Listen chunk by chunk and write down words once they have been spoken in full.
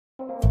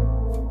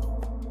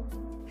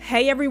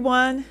Hey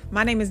everyone,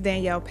 my name is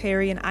Danielle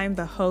Perry and I'm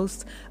the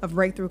host of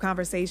Breakthrough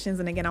Conversations.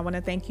 And again, I want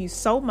to thank you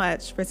so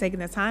much for taking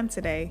the time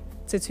today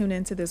to tune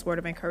into this word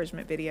of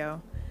encouragement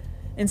video.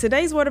 And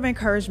today's word of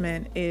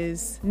encouragement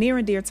is near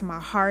and dear to my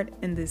heart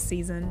in this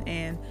season,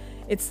 and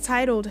it's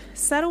titled,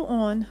 Settle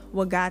on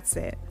What God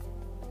Said.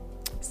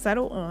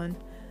 Settle on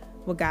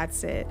what God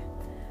said.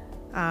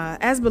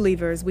 As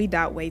believers, we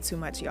doubt way too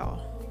much,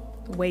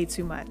 y'all. Way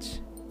too much.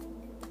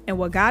 And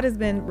what God has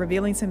been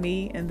revealing to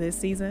me in this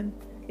season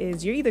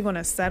is you're either going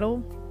to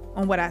settle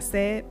on what I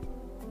said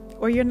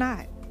or you're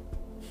not.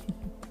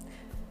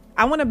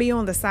 I want to be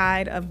on the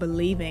side of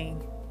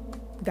believing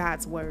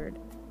God's word.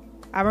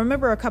 I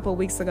remember a couple of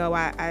weeks ago,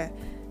 I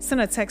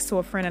sent a text to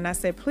a friend and I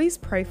said, please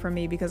pray for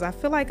me because I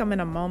feel like I'm in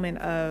a moment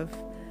of,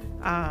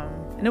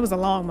 and it was a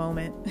long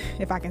moment,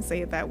 if I can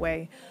say it that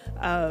way,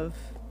 of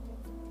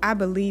I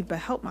believe, but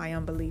help my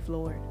unbelief,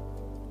 Lord.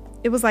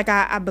 It was like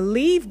I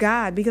believe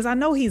God because I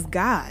know he's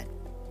God.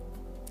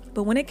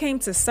 But when it came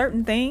to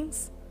certain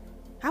things,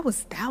 I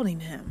was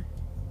doubting him.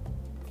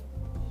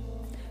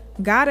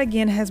 God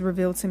again has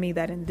revealed to me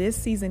that in this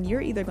season,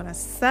 you're either going to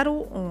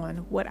settle on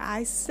what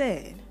I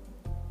said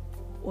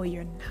or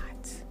you're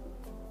not.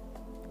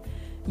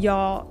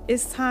 Y'all,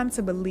 it's time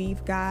to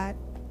believe God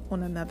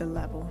on another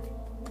level.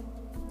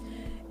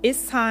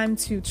 It's time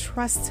to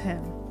trust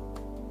him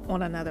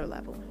on another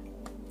level.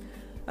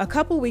 A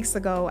couple weeks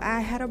ago, I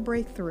had a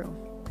breakthrough,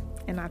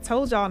 and I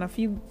told y'all in a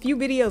few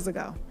videos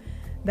ago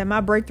that my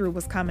breakthrough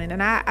was coming.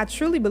 And I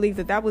truly believe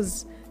that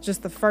was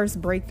just the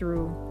first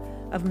breakthrough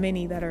of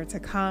many that are to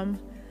come.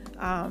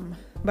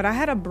 But I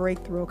had a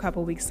breakthrough a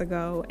couple weeks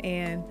ago.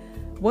 And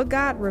what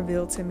God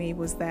revealed to me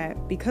was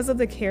that because of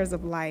the cares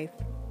of life,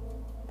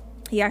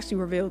 he actually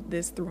revealed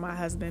this through my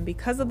husband.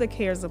 Because of the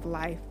cares of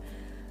life,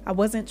 I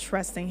wasn't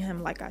trusting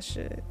him like I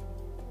should.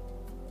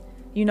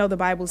 You know, the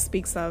Bible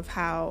speaks of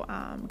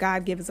how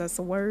God gives us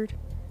a word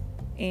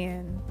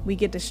and we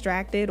get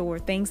distracted or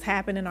things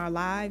happen in our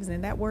lives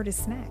and that word is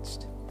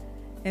snatched.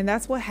 And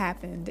that's what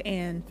happened.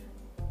 And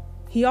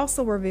he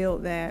also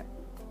revealed that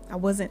I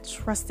wasn't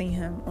trusting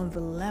him on the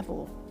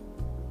level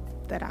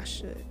that I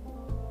should.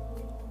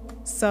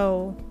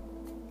 So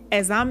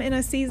as I'm in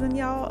a season,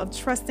 y'all, of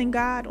trusting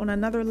God on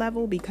another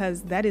level,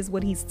 because that is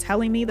what he's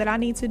telling me that I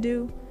need to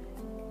do.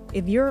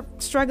 If you're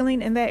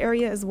struggling in that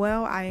area as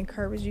well, I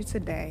encourage you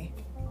today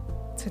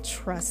to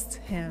trust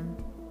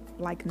him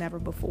like never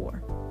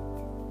before.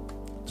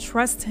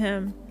 Trust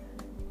him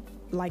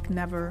like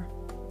never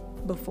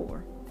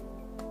before.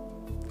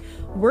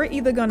 We're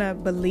either going to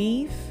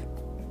believe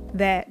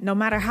that no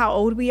matter how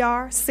old we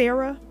are,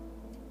 Sarah,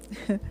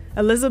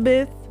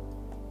 Elizabeth,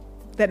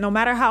 that no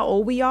matter how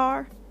old we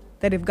are,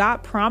 that if God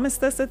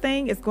promised us a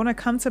thing, it's going to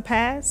come to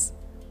pass.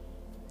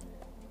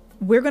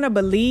 We're going to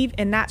believe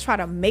and not try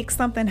to make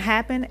something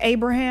happen,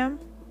 Abraham,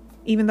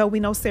 even though we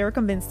know Sarah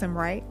convinced him,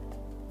 right?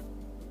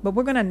 But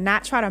we're going to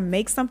not try to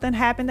make something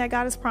happen that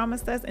God has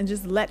promised us and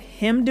just let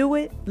him do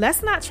it.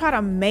 Let's not try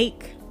to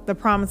make the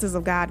promises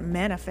of God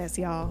manifest,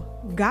 y'all.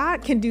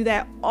 God can do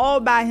that all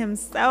by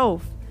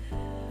himself.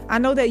 I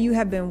know that you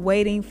have been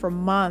waiting for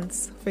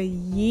months, for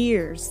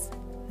years,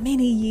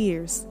 many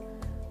years,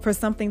 for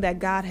something that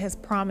God has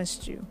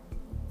promised you.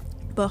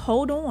 But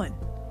hold on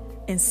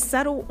and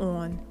settle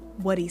on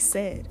what he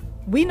said.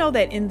 We know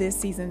that in this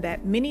season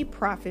that many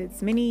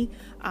prophets, many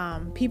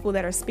people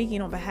that are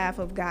speaking on behalf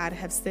of God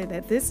have said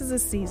that this is a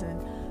season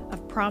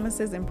of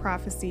promises and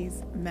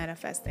prophecies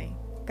manifesting.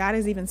 God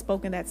has even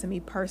spoken that to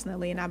me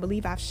personally, and I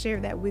believe I've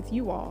shared that with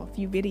you all a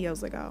few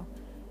videos ago,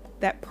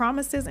 that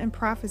promises and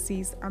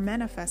prophecies are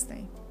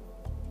manifesting.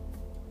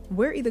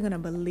 We're either going to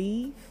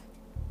believe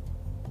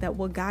that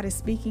what God is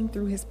speaking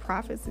through his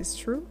prophets is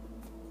true,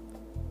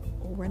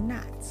 or we're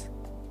not.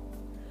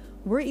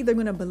 We're either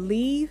going to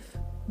believe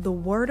the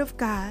word of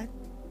God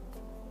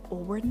or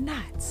we're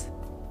not.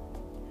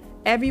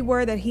 Every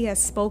word that he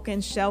has spoken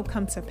shall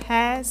come to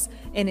pass,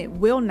 and it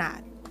will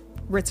not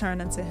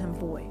return unto him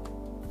void.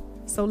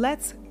 So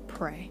let's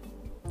pray.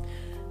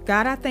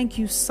 God, I thank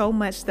you so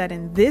much that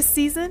in this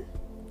season,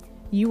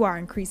 you are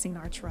increasing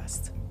our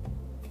trust.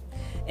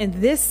 In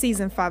this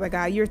season, Father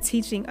God, you're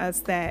teaching us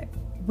that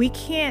we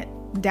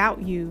can't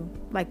doubt you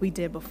like we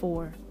did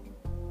before.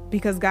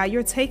 Because God,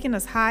 you're taking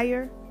us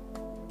higher,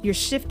 you're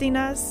shifting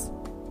us,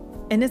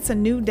 and it's a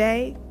new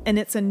day and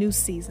it's a new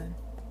season.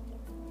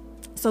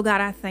 So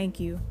God, I thank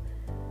you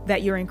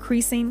that you're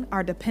increasing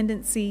our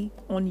dependency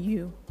on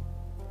you.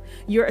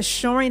 You're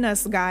assuring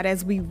us, God,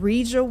 as we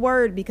read your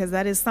word, because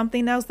that is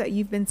something else that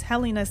you've been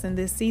telling us in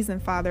this season,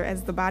 Father,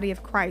 as the body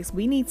of Christ.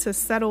 We need to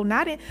settle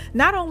not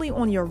only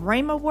on your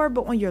Rhema word,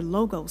 but on your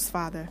logos,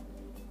 Father.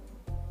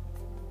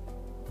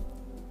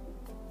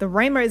 The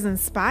Rhema is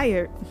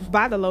inspired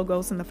by the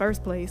logos in the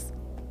first place.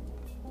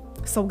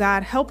 So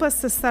God, help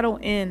us to settle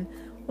in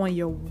on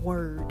your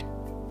word.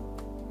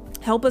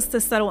 Help us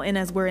to settle in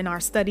as we're in our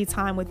study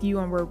time with you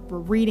and we're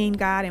reading,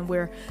 God, and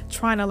we're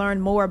trying to learn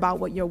more about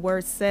what your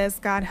word says.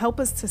 God, help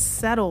us to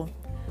settle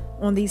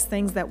on these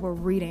things that we're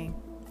reading.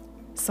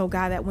 So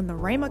God, that when the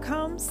Rhema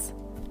comes,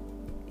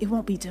 it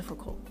won't be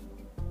difficult.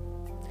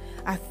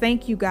 I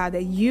thank you, God,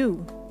 that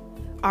you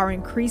are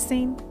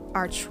increasing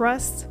our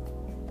trust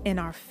and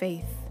our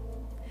faith,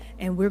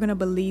 and we're going to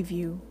believe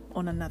you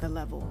on another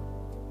level.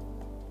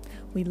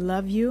 We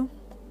love you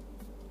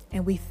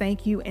and we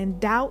thank you. In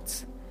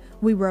doubt,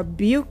 we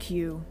rebuke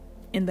you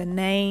in the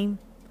name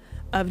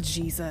of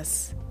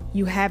Jesus.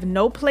 You have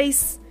no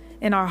place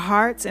in our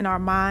hearts and our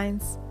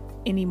minds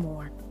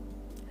anymore.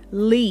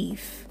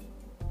 Leave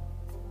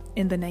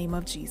in the name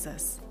of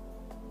Jesus.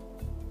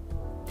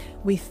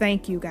 We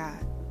thank you,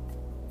 God,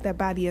 that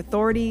by the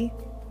authority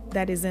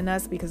that is in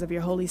us because of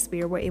your Holy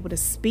Spirit, we're able to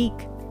speak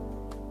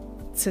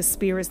to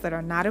spirits that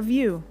are not of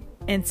you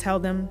and tell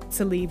them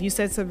to leave. You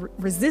said to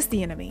resist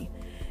the enemy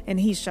and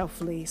he shall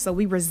flee. So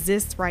we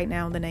resist right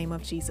now in the name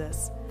of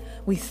Jesus.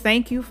 We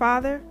thank you,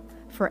 Father,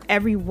 for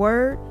every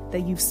word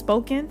that you've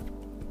spoken,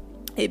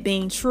 it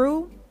being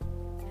true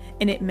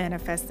and it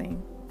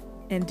manifesting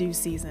in due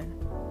season.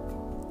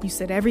 You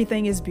said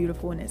everything is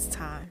beautiful in its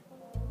time,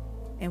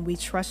 and we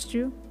trust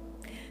you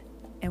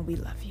and we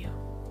love you.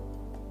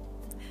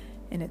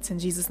 And it's in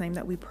Jesus' name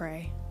that we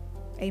pray.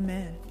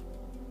 Amen.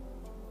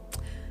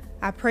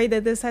 I pray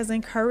that this has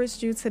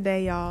encouraged you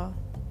today, y'all.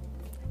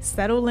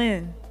 Settle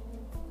in.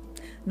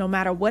 No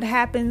matter what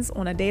happens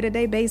on a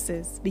day-to-day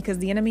basis, because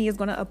the enemy is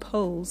going to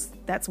oppose.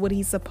 That's what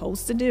he's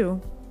supposed to do.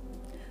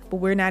 But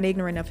we're not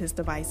ignorant of his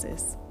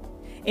devices.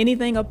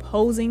 Anything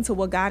opposing to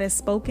what God has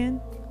spoken,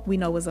 we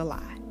know is a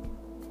lie.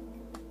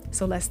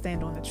 So let's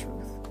stand on the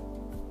truth.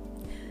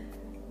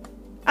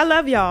 I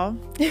love y'all.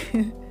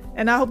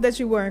 And I hope that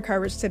you were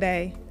encouraged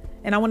today.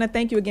 And I want to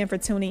thank you again for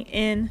tuning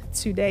in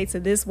today to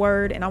this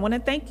word. And I want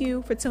to thank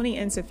you for tuning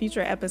into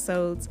future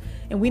episodes.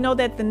 And we know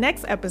that the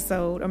next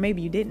episode, or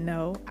maybe you didn't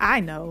know, I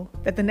know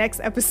that the next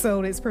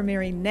episode is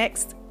premiering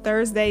next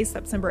Thursday,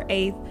 September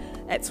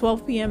 8th at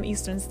 12 p.m.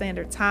 Eastern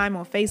Standard Time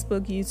on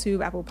Facebook,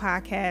 YouTube, Apple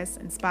Podcasts,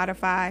 and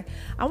Spotify.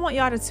 I want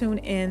y'all to tune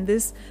in.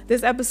 This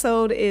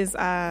episode is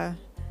going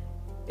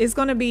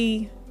to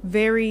be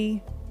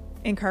very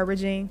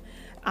encouraging.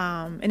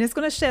 And it's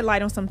going to shed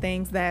light on some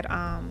things that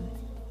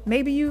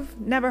maybe you've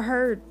never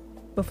heard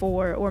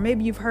before, or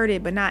maybe you've heard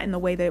it, but not in the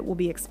way that it will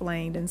be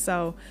explained. And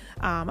so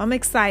I'm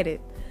excited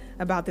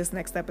about this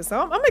next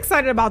episode. I'm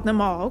excited about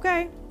them all.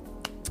 Okay.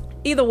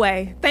 Either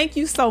way, thank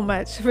you so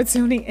much for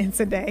tuning in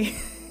today.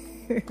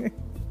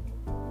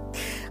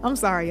 I'm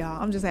sorry,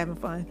 y'all. I'm just having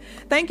fun.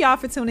 Thank y'all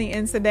for tuning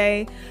in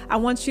today. I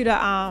want you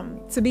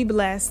to be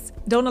blessed.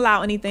 Don't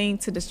allow anything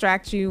to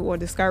distract you or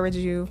discourage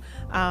you.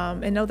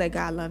 And know that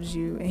God loves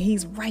you and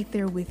he's right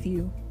there with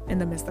you in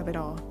the midst of it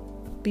all.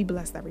 Be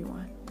blessed,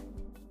 everyone.